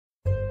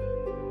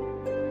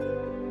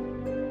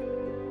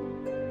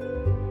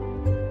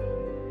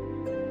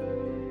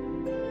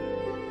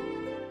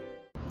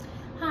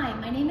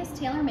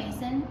Taylor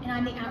Mason, and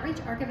I'm the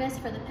Outreach Archivist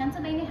for the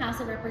Pennsylvania House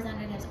of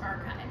Representatives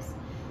Archives.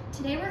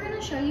 Today we're going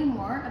to show you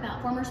more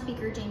about former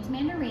Speaker James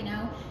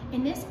Manderino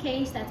in this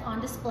case that's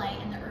on display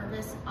in the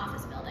Irvis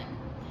Office Building.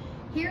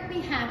 Here we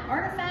have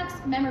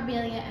artifacts,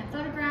 memorabilia, and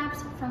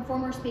photographs from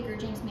former Speaker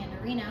James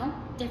Manderino.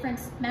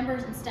 Different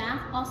members and staff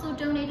also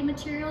donated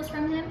materials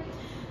from him,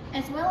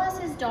 as well as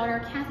his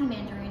daughter Kathy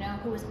Manderino,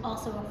 who is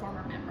also a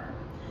former member.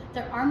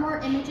 There are more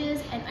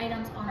images and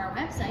items on our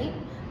website,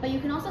 but you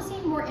can also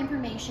see more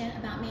information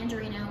about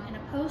Manderino in a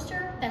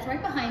poster that's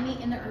right behind me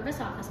in the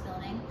Irvis Office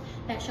Building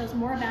that shows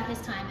more about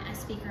his time as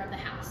Speaker of the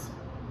House.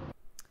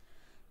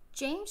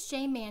 James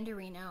J.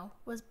 Manderino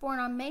was born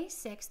on May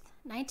 6,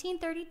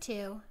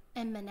 1932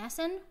 in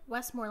Monessen,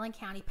 Westmoreland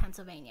County,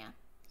 Pennsylvania.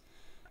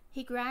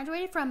 He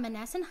graduated from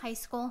Monessen High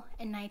School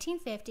in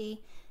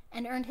 1950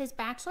 and earned his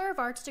Bachelor of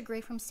Arts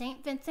degree from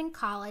St. Vincent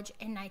College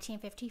in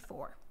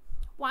 1954.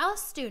 While a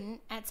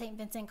student at St.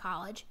 Vincent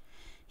College,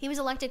 he was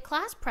elected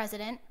class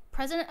president,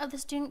 president of the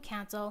Student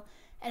Council,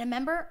 and a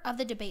member of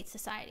the Debate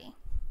Society.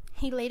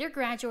 He later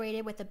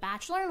graduated with a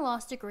Bachelor in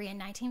Laws degree in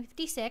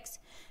 1956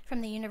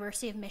 from the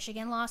University of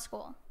Michigan Law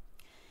School.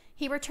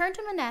 He returned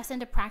to Monessen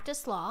to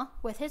practice law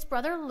with his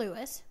brother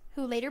Louis,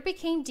 who later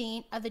became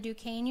dean of the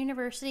Duquesne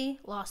University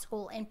Law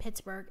School in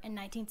Pittsburgh in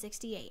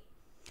 1968.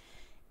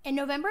 In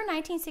November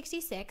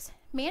 1966,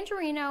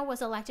 Manderino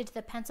was elected to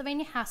the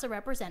Pennsylvania House of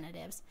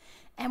Representatives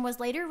and was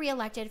later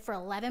re-elected for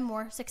 11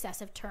 more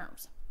successive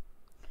terms.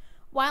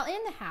 While in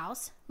the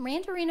House,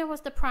 Manderino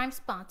was the prime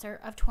sponsor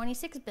of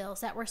 26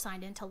 bills that were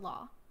signed into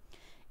law.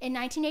 In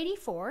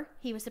 1984,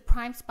 he was the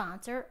prime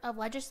sponsor of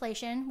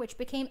legislation which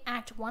became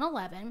Act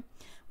 111,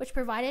 which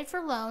provided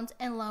for loans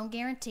and loan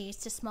guarantees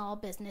to small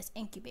business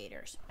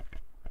incubators.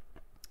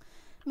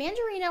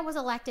 Manderino was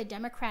elected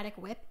Democratic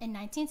Whip in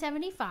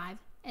 1975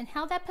 and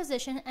held that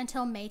position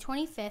until May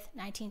 25,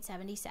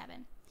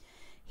 1977.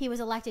 He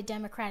was elected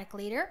Democratic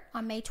Leader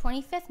on May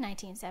 25,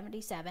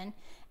 1977,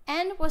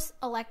 and was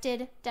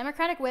elected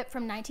Democratic Whip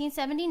from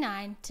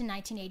 1979 to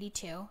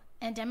 1982,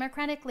 and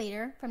Democratic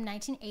Leader from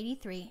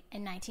 1983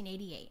 and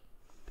 1988.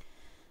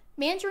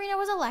 Manderino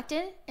was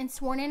elected and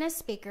sworn in as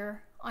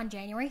Speaker on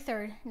January 3,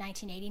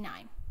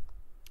 1989.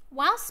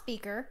 While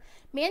Speaker,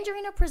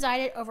 Manderino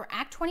presided over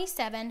Act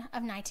 27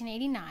 of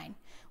 1989,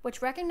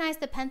 which recognized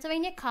the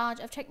Pennsylvania College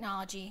of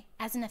Technology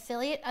as an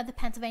affiliate of the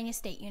Pennsylvania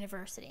State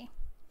University.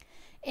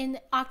 In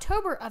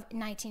October of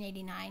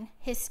 1989,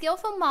 his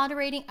skillful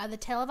moderating of the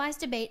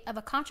televised debate of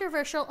a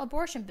controversial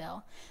abortion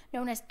bill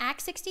known as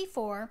Act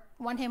 64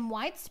 won him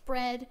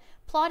widespread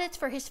plaudits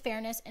for his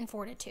fairness and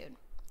fortitude.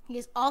 He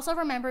is also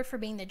remembered for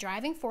being the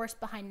driving force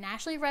behind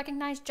nationally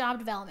recognized job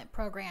development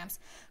programs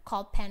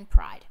called Penn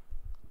Pride.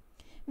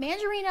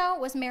 Manderino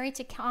was married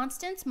to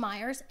Constance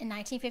Myers in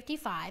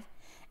 1955,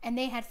 and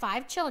they had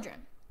 5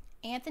 children: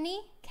 Anthony,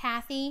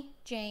 Kathy,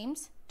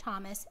 James,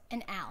 Thomas,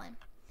 and Alan.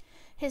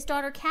 His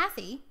daughter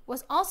Kathy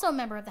was also a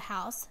member of the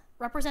House,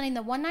 representing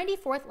the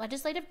 194th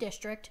Legislative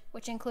District,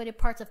 which included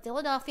parts of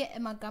Philadelphia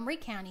and Montgomery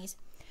counties,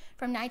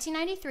 from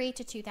 1993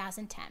 to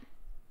 2010.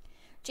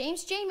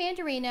 James J.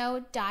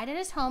 Manderino died at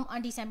his home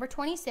on December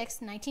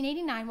 26,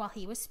 1989, while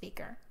he was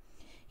Speaker.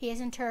 He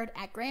is interred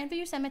at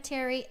Grandview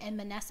Cemetery in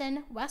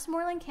Monessen,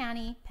 Westmoreland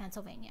County,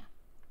 Pennsylvania.